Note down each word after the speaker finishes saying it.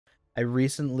I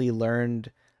recently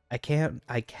learned I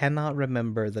cannot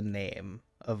remember the name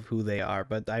of who they are,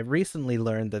 but I recently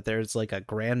learned that there's like a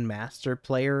grandmaster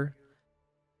player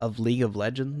of League of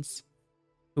Legends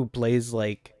who plays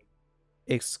like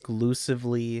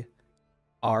exclusively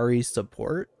Ahri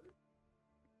support,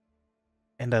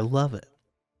 and I love it.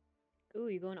 Ooh,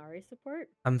 you going Ari support?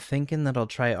 I'm thinking that I'll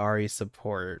try Ahri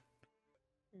support.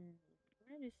 Mm,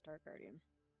 I'm gonna do Star Guardian.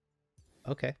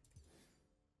 Okay,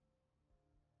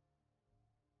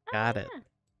 got Oh it. yeah,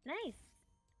 nice.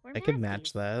 We're I could Matties.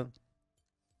 match that.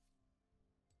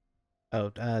 Oh,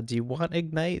 do you want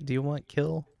ignite? Do you want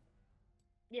kill?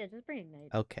 Yeah, just bring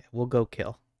Ignite. Okay, we'll go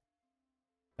kill.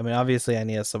 I mean, obviously I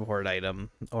need a support item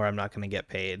or I'm not going to get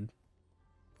paid.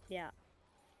 Yeah,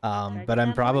 gotta But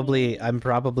get that money. I'm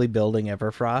probably building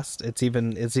Everfrost. It's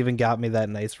even got me that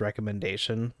nice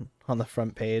recommendation on the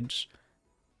front page.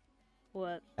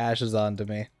 What? Ash is on to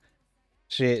me.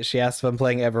 She asked if I'm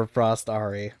playing Everfrost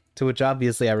Ahri, to which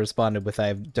obviously I responded with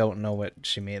I don't know what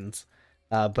she means.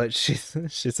 But she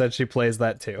she said she plays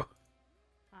that too.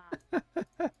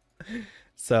 Ah,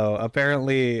 So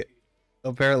apparently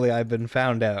I've been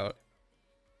found out,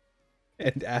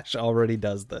 and Ash already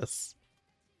does this.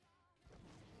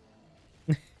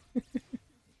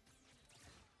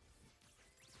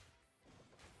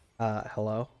 Hello?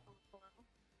 hello.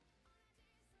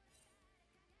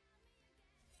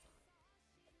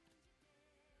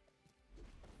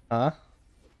 Huh?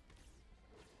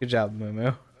 Good job,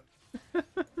 Mumu.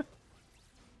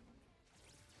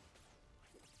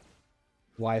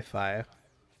 Wi-Fi.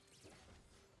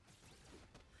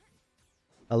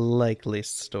 A likely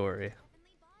story.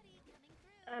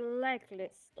 I like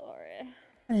this story.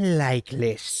 A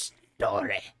likely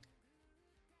story.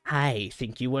 I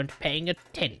think you weren't paying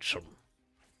attention.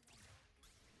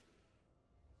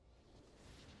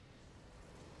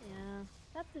 Yeah,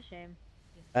 that's a shame.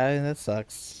 That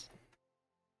sucks.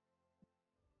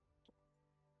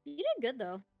 You did good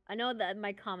though. I know that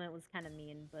my comment was kind of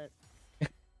mean, but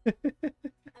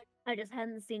I just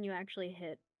hadn't seen you actually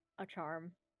hit a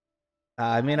charm.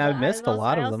 I mean, I missed a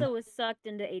lot I of them. also was sucked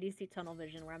into ADC tunnel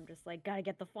vision where I'm just like, gotta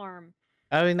get the farm.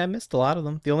 I mean, I missed a lot of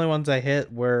them. The only ones I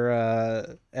hit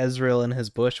were Ezreal in his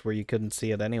bush where you couldn't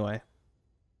see it anyway.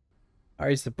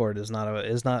 Ari support is not that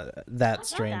It's not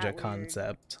strange a that weird,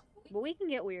 concept. but we can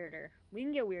get weirder. We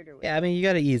can get weirder with Yeah, I it. mean, you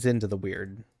got to ease into the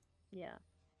weird. Yeah.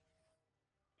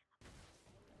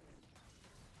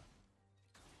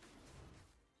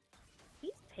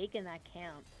 He's taking that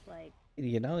camp. Like,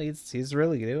 You know, he's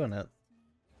really doing it.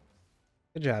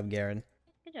 Good job, Garen.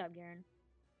 good job, Garen.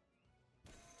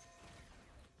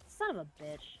 Son of a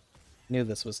bitch. Knew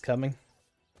this was coming.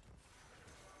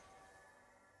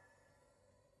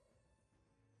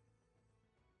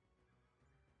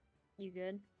 You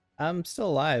good? I'm still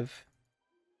alive.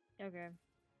 Okay.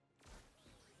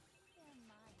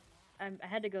 I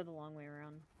had to go the long way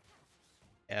around.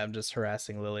 Yeah, I'm just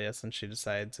harassing Lilius, and she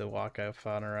decided to walk off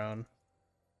on her own.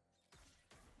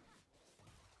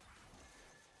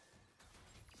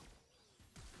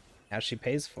 Now she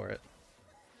pays for it.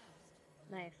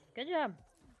 Nice. Good job.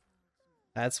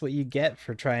 That's what you get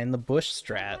for trying the bush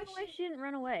I don't strat. know why she didn't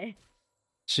run away.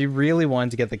 She really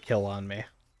wanted to get the kill on me.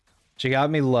 She got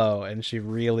me low, and she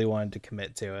really wanted to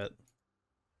commit to it.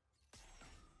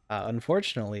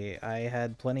 Unfortunately, I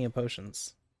had plenty of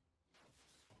potions.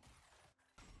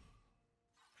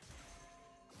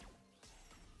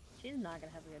 She's not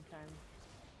gonna have a good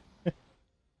time.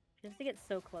 She has to get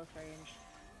so close range.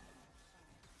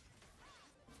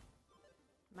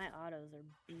 My autos are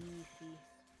beefy.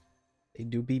 They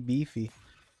do be beefy.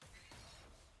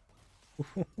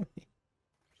 Should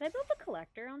I build the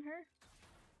collector on her?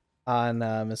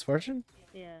 On Misfortune?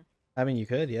 Yeah. I mean, you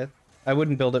could, yeah. I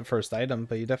wouldn't build it first item,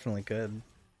 but you definitely could.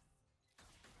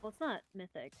 Well, it's not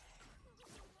mythic.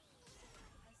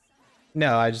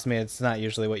 No, I just mean it's not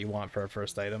usually what you want for a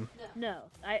first item. No,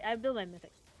 I build my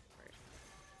mythic first.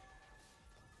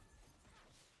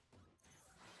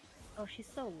 Oh, she's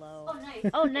so low. Oh,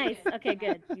 nice. Oh, nice. Okay,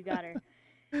 good. You got her.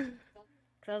 Because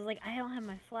I was like, I don't have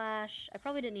my flash. I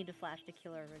probably didn't need to flash to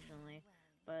kill her originally,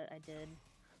 but I did.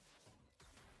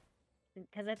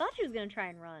 Because I thought she was going to try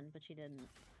and run, but she didn't.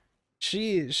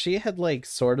 She had like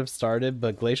sort of started,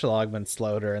 but Glacial Augment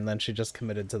slowed her, and then she just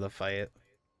committed to the fight.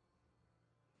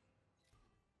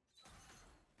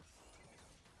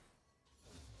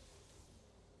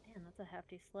 Damn, that's a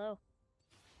hefty slow.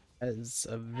 That is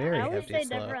a I very always hefty say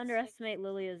slow. never underestimate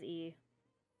Lilia's E.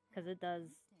 Because it does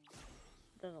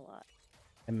a lot.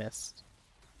 I missed.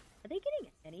 Are they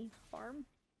getting any farm?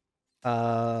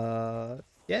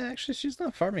 Yeah, actually, she's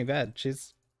not farming bad.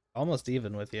 She's almost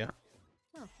even with you.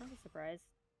 Oh, that's a surprise.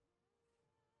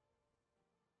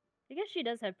 I guess she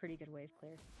does have pretty good wave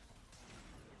clear.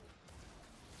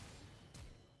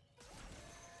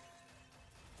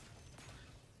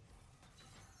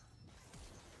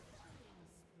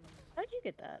 How'd you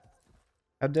get that?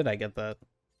 How did I get that?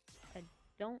 I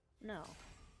don't know.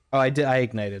 Oh, I did. I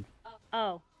ignited.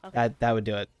 Oh, okay. That would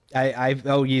do it.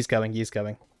 Oh, he's coming. He's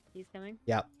coming. He's coming?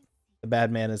 Yeah. The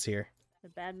bad man is here. The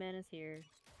bad man is here.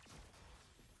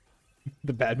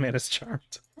 The bad man is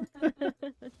charmed.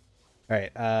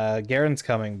 Alright, Garen's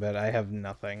coming, but I have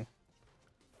nothing.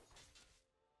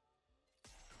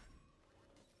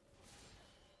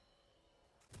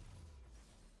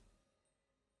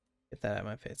 Get that out of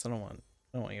my face. I don't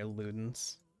want your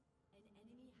Ludens.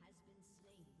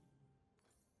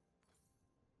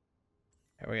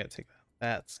 Alright, we gotta take that.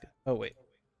 That's good. Oh wait.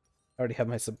 I already have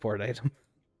my support item.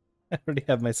 I already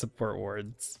have my support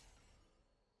wards.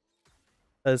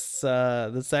 That's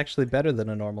actually better than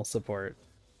a normal support.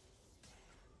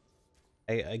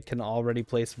 I can already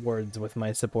place wards with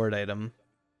my support item.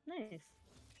 Nice.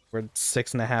 We're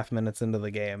 6.5 minutes into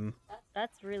the game.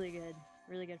 That's really good.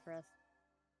 Really good for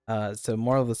us. So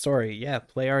moral of the story, yeah,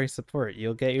 play Ahri support.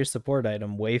 You'll get your support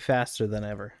item way faster than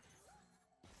ever.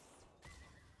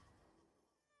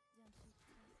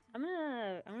 I'm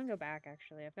gonna go back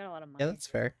actually. I've got a lot of money. Yeah, that's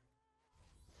fair.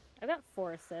 I've got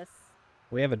 4 assists.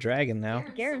 We have a dragon now.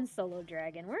 Garen's solo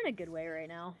dragon. We're in a good way right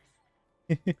now.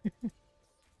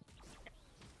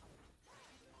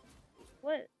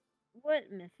 What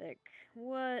mythic?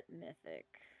 What mythic?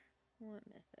 What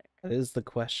mythic? That is the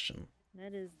question.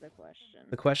 That is the question.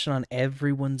 The question on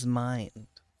everyone's mind.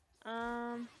 They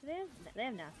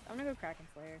have Nast. I'm gonna go Kraken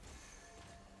Slayer.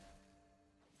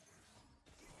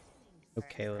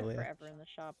 Okay, Sorry, Lilia. Forever in the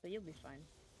shop, but you'll be fine.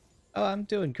 Oh, I'm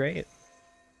doing great.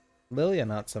 Lilia,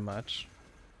 not so much.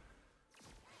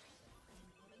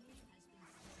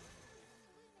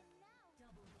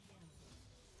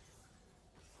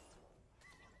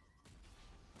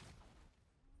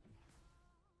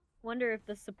 Wonder if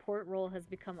the support role has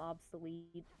become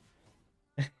obsolete.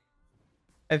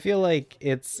 I feel like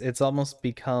it's almost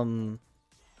become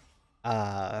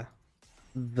the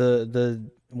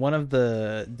one of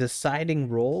the deciding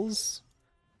roles,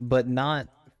 but not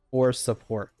for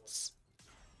supports.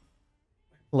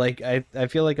 Like I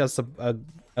feel like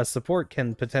a support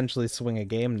can potentially swing a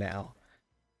game now,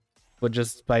 but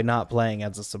just by not playing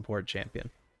as a support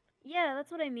champion. Yeah,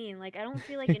 that's what I mean. Like, I don't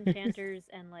feel like enchanters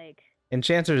and like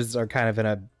Enchanters are kind of in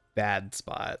a bad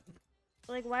spot.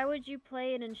 why would you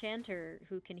play an enchanter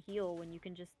who can heal when you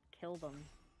can just kill them?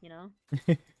 You know,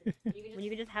 when you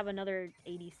can just have another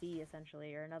ADC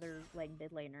essentially, or another like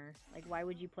mid laner. Like, why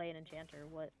would you play an enchanter?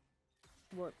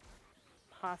 What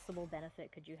possible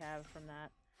benefit could you have from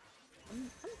that? I'm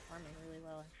farming really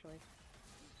well actually.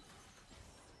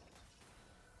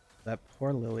 That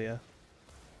poor Lilia.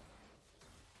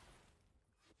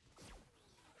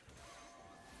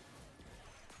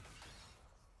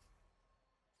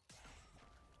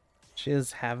 She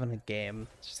is having a game.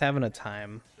 She's having a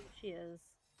time. She is.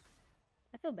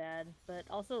 I feel bad, but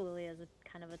also Lilia is a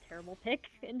kind of a terrible pick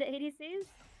into ADCs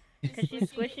because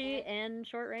she's squishy and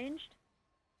short ranged.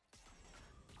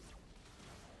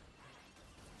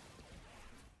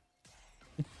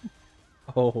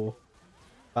 Oh,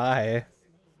 bye.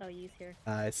 Oh, Yi's here.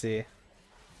 I see.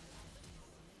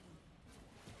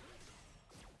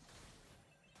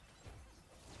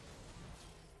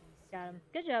 Got him.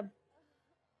 Good job.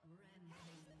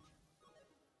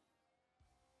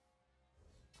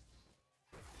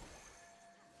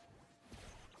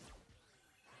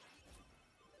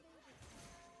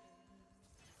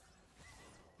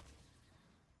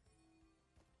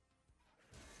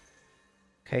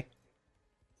 Okay.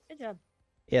 Good job.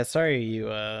 Yeah, sorry you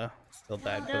still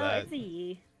died for No, that. it's a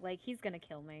Yi. Like, he's gonna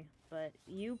kill me. But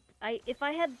if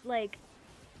I had, like,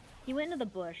 he went into the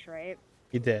bush, right?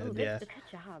 You did, Ooh, yeah. good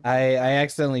job. I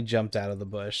accidentally jumped out of the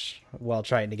bush while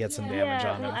trying to get some damage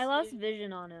on him. I lost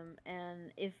vision on him,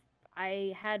 and if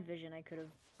I had vision, I could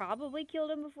have probably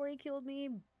killed him before he killed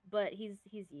me. But he's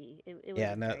Yi. It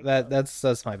Yeah, was no, very close.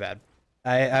 that's my bad.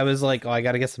 I was like, oh, I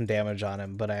gotta get some damage on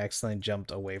him, but I accidentally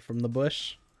jumped away from the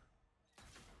bush.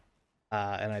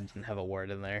 And I didn't have a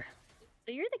ward in there.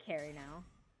 So you're the carry now.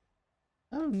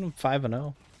 I'm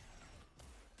 5-0.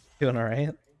 Doing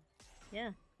alright.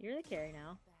 Yeah, you're the carry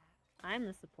now. I'm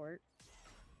the support.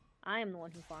 I am the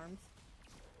one who farms.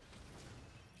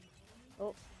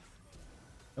 Oh.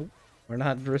 Nope. We're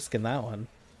not risking that one.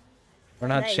 We're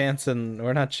not Nice. chancing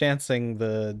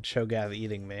the Cho'Gath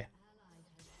eating me.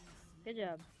 Good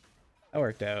job. That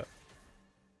worked out.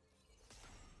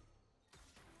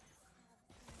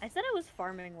 I said I was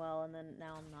farming well, and then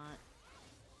now I'm not.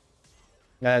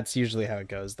 That's usually how it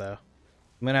goes, though.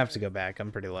 I'm gonna have to go back.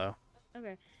 I'm pretty low.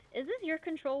 Okay. Is this your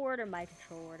control word or my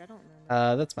control word? I don't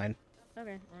remember. That's fine.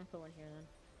 Okay, I'm gonna put one here then.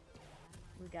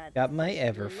 We got my lit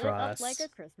up like Everfrost. a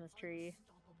Christmas tree.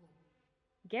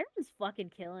 Garen's fucking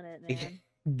killing it, man.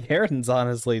 Garen's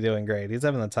honestly doing great. He's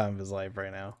having the time of his life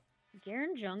right now.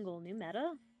 Garen jungle, new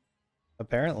meta?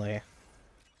 Apparently.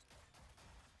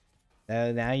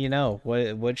 Now you know.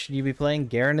 What should you be playing?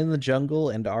 Garen in the jungle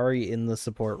and Ahri in the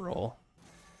support role.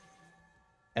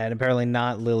 And apparently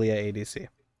not Lilia ADC.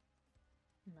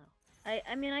 No.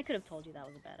 I mean, I could have told you that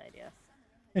was a bad idea.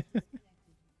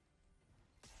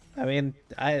 I mean,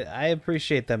 I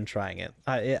appreciate them trying it.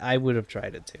 I would have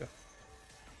tried it too.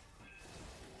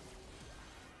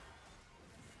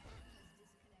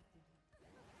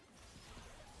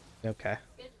 Okay.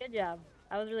 Good job.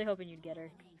 I was really hoping you'd get her,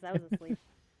 because I was asleep.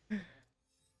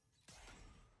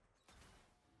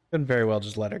 Couldn't very well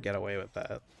just let her get away with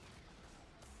that.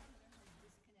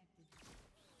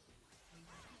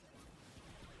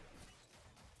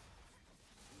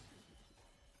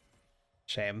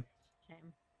 Shame.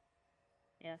 Shame.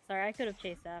 Yeah, sorry, I could have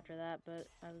chased after that, but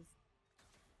I was...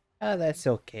 Oh, that's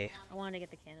okay. I wanted to get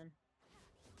the cannon.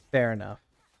 Fair enough.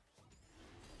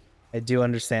 I do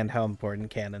understand how important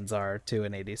cannons are to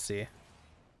an ADC.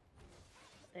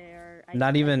 They are...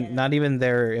 Not even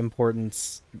their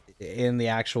importance in the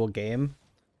actual game,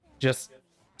 just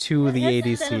to the it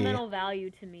has ADC. Sentimental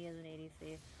value to me as an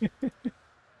ADC.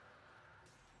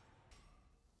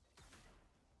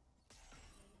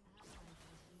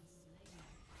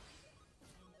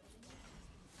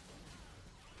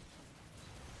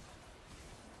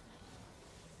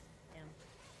 Damn.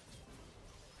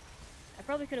 I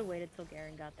probably could have waited till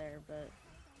Garen got there, but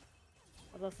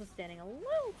I was also standing a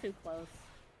little too close.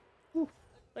 Ooh.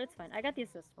 But it's fine. I got the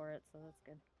assist for it, so that's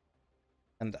good.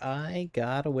 And I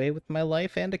got away with my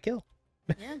life and a kill.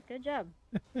 Yeah, good job.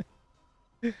 Alright,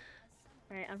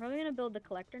 I'm probably gonna build the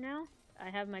collector now. I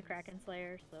have my Kraken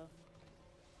Slayer, so...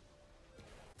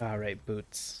 Alright,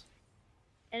 boots.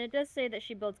 And it does say that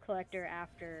she builds collector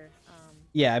after,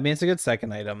 Yeah, I mean, it's a good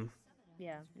second item.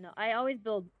 Yeah, no, I always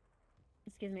build...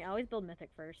 Excuse me, I always build Mythic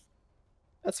first.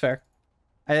 That's fair.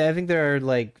 I think there are,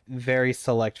 like, very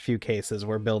select few cases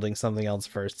where building something else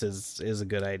first is a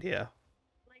good idea.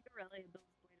 Like Aurelia builds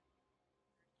Blade of the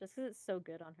Rune, just because it's so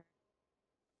good on her.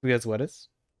 Because what is?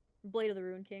 Blade of the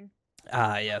Rune King.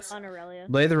 Ah, yes. On Aurelia.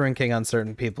 Blade of the Rune King on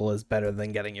certain people is better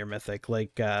than getting your Mythic,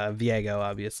 like Viego,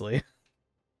 obviously.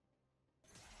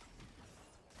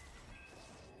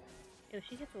 Ew,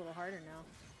 she hits a little harder now.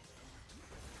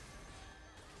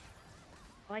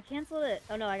 Oh, I canceled it.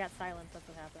 Oh no, I got silenced. That's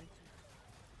what happened.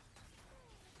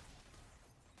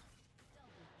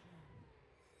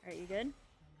 Alright, you good?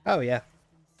 Oh, yeah.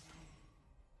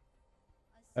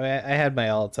 I mean, I had my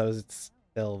ults. I was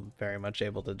still very much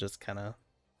able to just kind of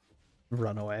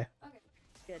run away. Okay.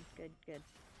 Good.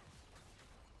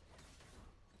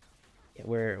 Yeah,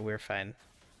 we're fine.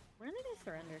 When are they gonna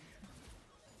surrender?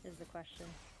 Is the question.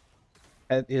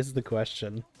 That is the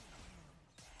question.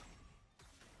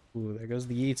 Ooh, there goes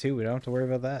the E2. We don't have to worry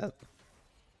about that.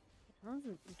 How does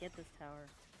it get this tower?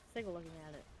 Sick of looking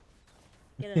at it.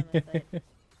 Get it on my site.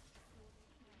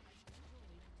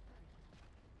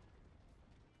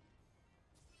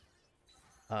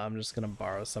 I'm just gonna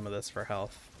borrow some of this for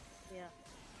health. Yeah.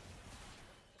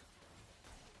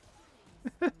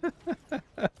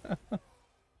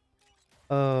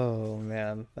 Oh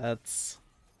man, that's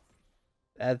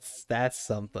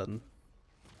something.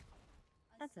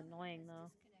 That's annoying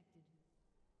though.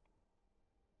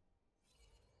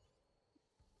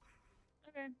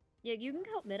 Okay. Yeah, you can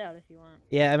help mid out if you want.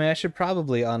 Yeah, I mean, I should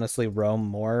probably honestly roam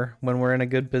more when we're in a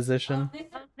good position. Oh,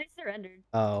 they surrendered.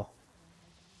 Oh.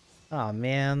 Oh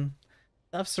man.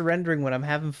 Stop surrendering when I'm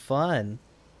having fun.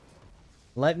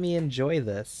 Let me enjoy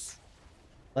this.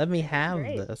 Let me have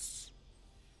this.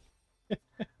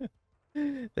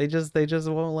 They just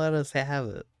won't let us have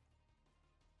it.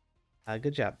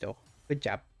 Good job, though. Good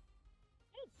job.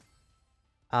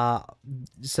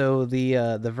 So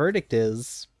the verdict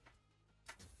is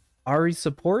Ahri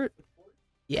support?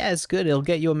 Yeah, it's good. It'll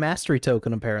get you a mastery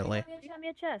token apparently. You got me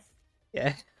a chest.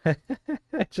 Yeah.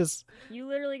 You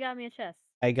literally got me a chest.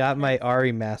 I got my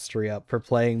Ahri mastery up for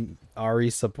playing Ahri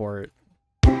support.